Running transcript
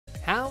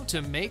How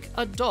to make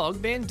a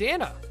dog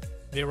bandana.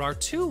 There are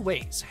two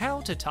ways how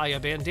to tie a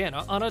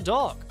bandana on a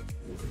dog.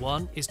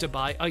 One is to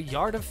buy a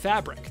yard of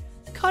fabric,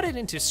 cut it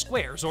into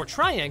squares or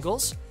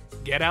triangles,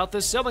 get out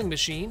the sewing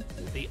machine,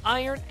 the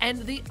iron, and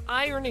the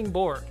ironing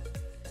board.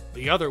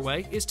 The other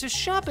way is to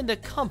shop in the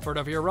comfort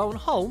of your own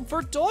home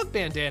for dog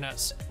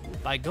bandanas.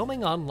 By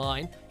going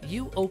online,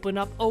 you open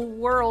up a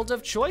world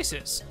of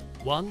choices,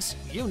 ones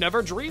you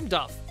never dreamed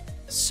of.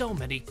 So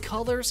many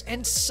colors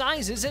and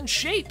sizes and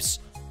shapes,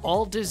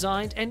 all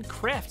designed and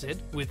crafted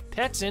with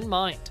pets in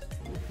mind.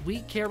 We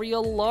carry a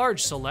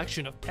large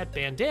selection of pet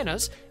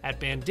bandanas at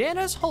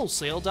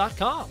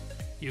bandanaswholesale.com.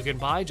 You can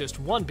buy just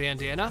one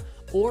bandana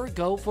or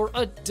go for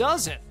a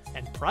dozen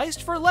and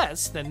priced for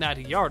less than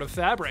that yard of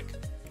fabric.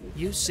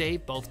 You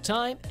save both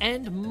time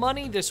and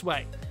money this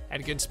way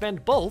and can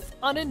spend both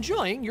on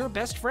enjoying your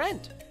best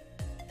friend.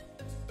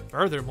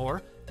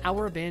 Furthermore,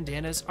 our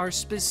bandanas are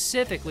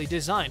specifically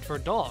designed for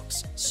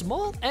dogs,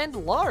 small and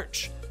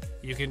large.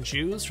 You can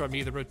choose from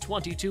either a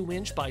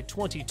 22-inch by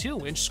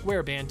 22-inch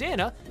square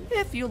bandana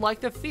if you like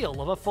the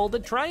feel of a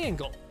folded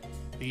triangle.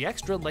 The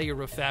extra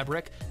layer of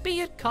fabric,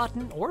 be it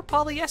cotton or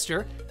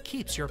polyester,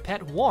 keeps your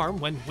pet warm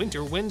when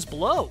winter winds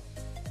blow.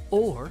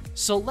 Or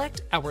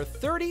select our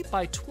 30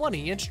 by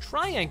 20-inch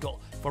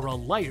triangle for a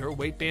lighter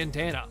weight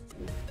bandana,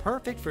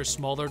 perfect for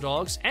smaller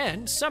dogs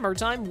and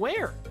summertime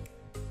wear.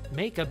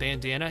 Make a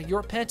bandana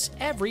your pet's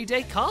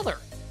everyday collar.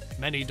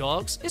 Many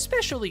dogs,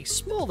 especially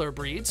smaller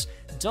breeds,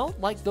 don't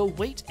like the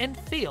weight and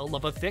feel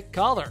of a thick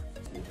collar.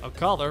 A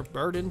collar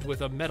burdened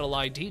with a metal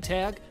ID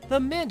tag, the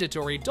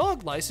mandatory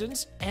dog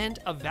license, and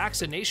a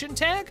vaccination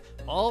tag,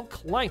 all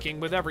clanking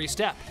with every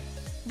step.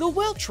 The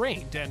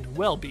well-trained and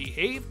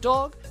well-behaved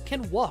dog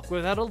can walk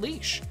without a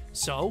leash,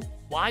 so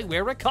why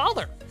wear a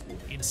collar?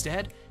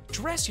 Instead,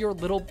 dress your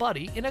little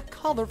buddy in a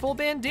colorful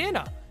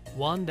bandana,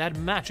 one that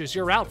matches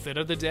your outfit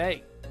of the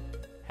day.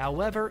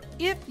 However,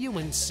 if you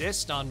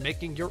insist on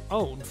making your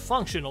own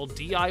functional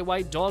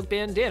DIY dog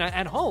bandana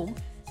at home,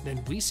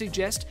 then we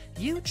suggest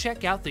you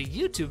check out the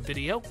YouTube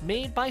video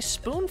made by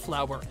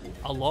Spoonflower,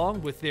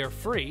 along with their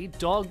free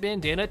dog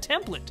bandana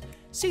template.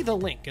 See the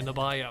link in the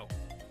bio.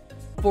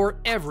 For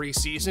every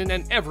season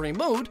and every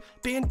mood,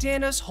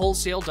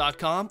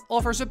 bandanaswholesale.com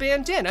offers a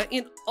bandana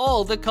in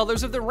all the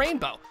colors of the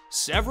rainbow,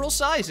 several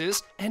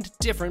sizes, and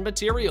different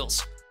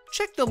materials.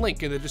 Check the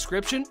link in the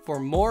description for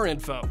more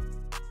info.